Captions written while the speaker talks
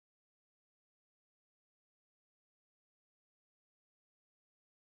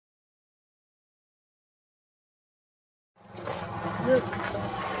Yes.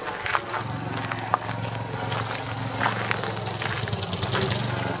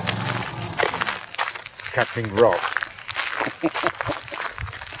 Cutting grass.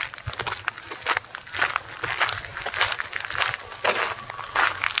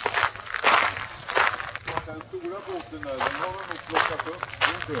 Den stora båten där, den har de nog plockat upp.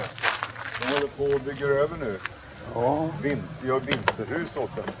 De håller på och bygger över nu. Ja. Gör vinterhus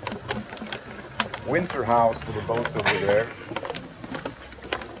åt den. Winter house for the boat over there.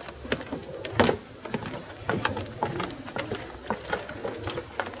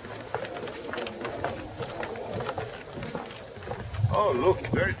 Oh look,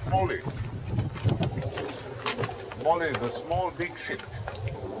 there's Molly. Molly, the small big ship.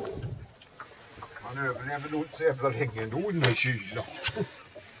 Man överlever nog inte så jävla länge ändå i den här kylan.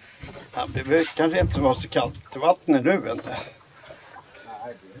 Ja, det blir kanske inte så vara så kallt i vattnet nu inte.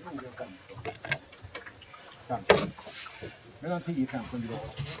 Nej, det är nog en 15. Kanske. Mellan 10-15 grader.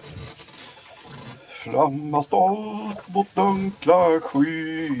 Flamma stolt mot dunkla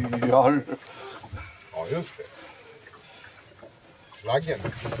skyar. Ja, just det. Flaggen.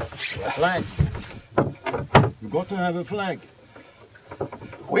 Flag. You got to have a flag.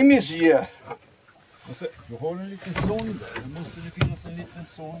 Oui, monsieur. Alltså, du har en liten sån där. Det måste det finnas en liten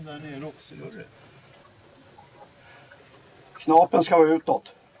sån där nere också. Gör det? Knapen ska vara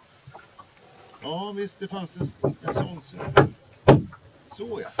utåt. Ja, visst det fanns en liten sån.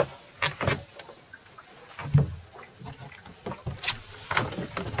 Så ja.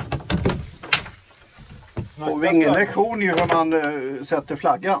 Och ingen lektion i hur man sätter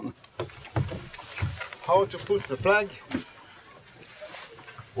flaggan. How to put the flag?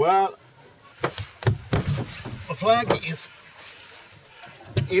 Well, the flag is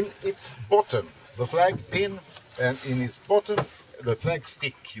in its bottom, the flag pin, and in its bottom, the flag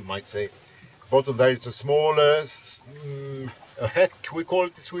stick, you might say. Bottom there is a small a heck, we call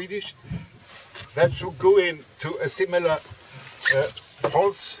it in Swedish. That should go into a similar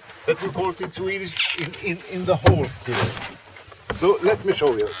holes that we call it in Swedish in the hole here. So let me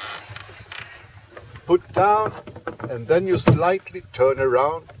show you. Put down and then you slightly turn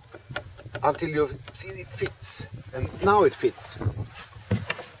around until you see it fits. And now it fits.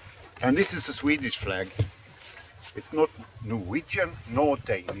 And this is a Swedish flag. It's not Norwegian nor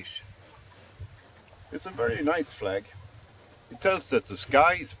Danish. It's a very nice flag. It tells that the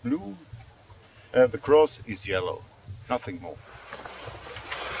sky is blue and the cross is yellow. Nothing more.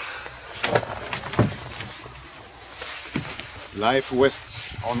 Life vests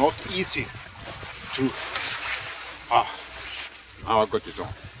are not easy to... now I got it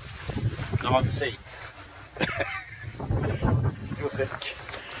on. Now I'm safe. You think?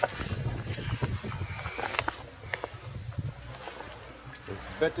 It's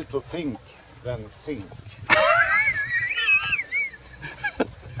better to think than sink.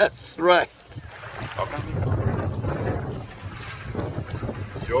 That's right.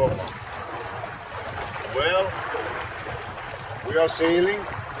 Sure. Well, we are sailing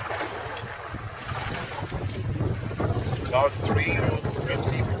about 3 or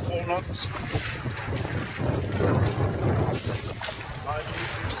perhaps even 4 knots. 9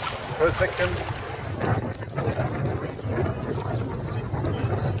 meters per second. 6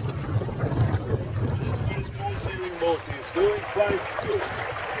 knots. This very small sailing boat is doing quite good.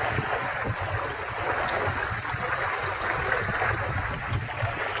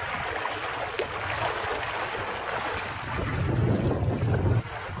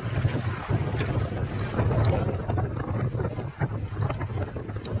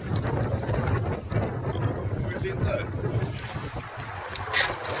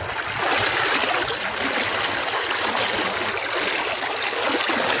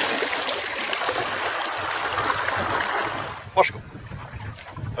 Varsågod.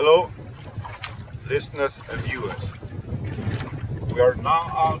 Hello, listeners and viewers. We are now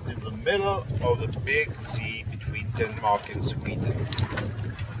out in the middle of the big sea between Denmark and Sweden.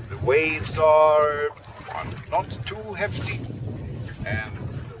 The waves are not too hefty and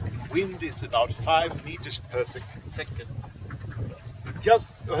the wind is about 5 meters per second.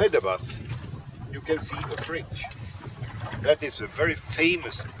 Just ahead of us you can see a bridge. That is a very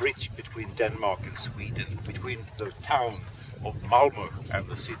famous bridge between Denmark and Sweden, between the town of Malmö and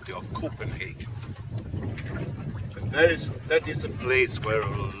the city of Copenhagen. And that is a place where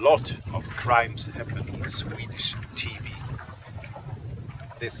a lot of crimes happen in Swedish TV.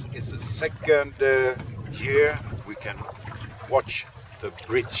 This is the second year we can watch the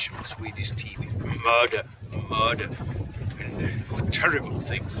bridge on Swedish TV. Murder, murder. And terrible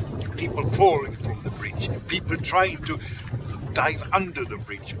things. People falling from the bridge, people trying to dive under the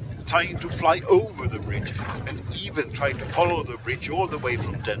bridge, trying to fly over the bridge, and even trying to follow the bridge all the way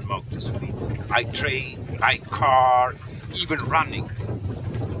from Denmark to Sweden. By train, by car, even running.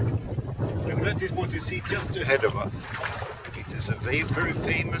 And that is what you see just ahead of us. It is a very, very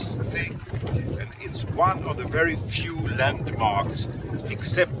famous thing, and it's one of the very few landmarks,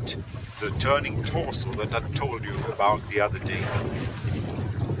 except the turning torso that I told you about the other day.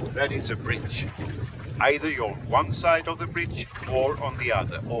 That is a bridge. Either you're on one side of the bridge or on the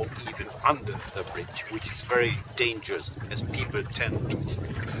other, or even under the bridge, which is very dangerous as people tend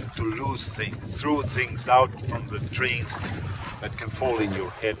to lose things, throw things out from the trains that can fall in your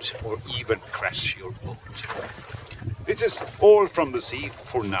head or even crash your boat. This is all from the sea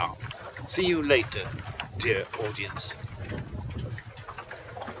for now. See you later, dear audience.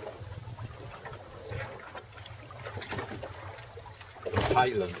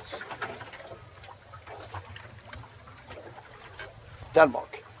 Highlands.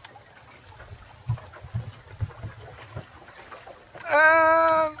 Denmark.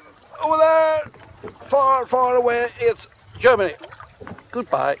 And over there, far, far away, it's Germany.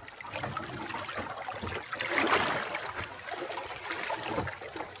 Goodbye.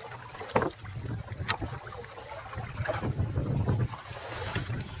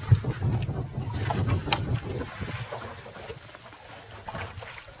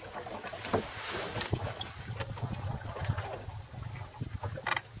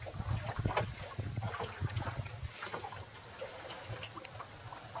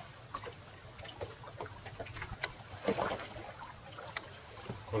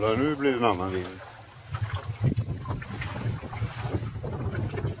 Kolla, nu blir det en annan linje.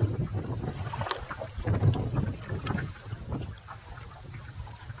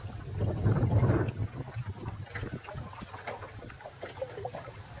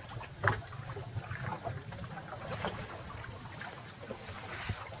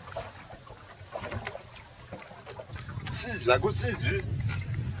 Sila går sidor.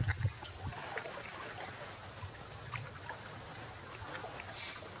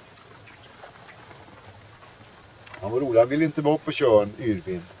 Han var rolig, han ville inte vara på Tjörn,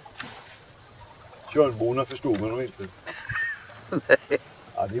 Yrvin. Tjörnborna förstod man inte. Nej.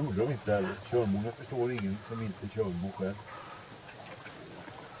 Ja, det gjorde de inte heller. Tjörnborna förstår ingen som inte är Tjörnbo själv.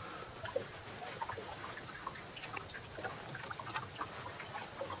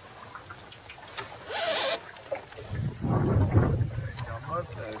 Gammal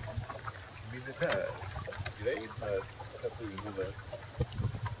sån här militärgrej med kasunen där.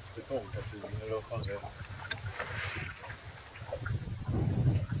 Betongkasunen eller vad fan det är.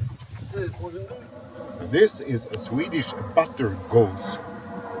 This is a Swedish butter goose.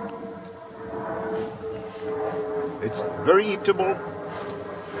 It's very eatable.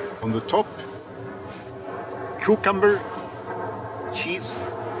 On the top, cucumber, cheese,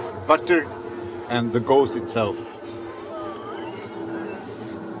 butter, and the goose itself.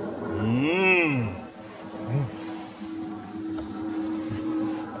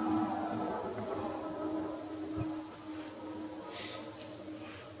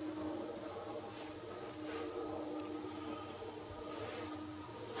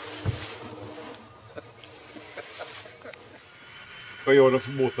 Vad gör de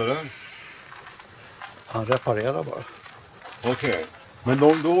för båtar där? Han reparerar bara. Okej. Men då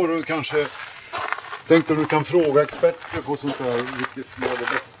har du kanske tänkt att du kan fråga experter på sånt där, vilket som är det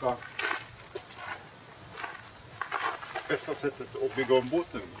bästa sättet att bygga om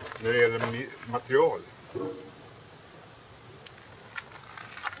båten när det gäller material.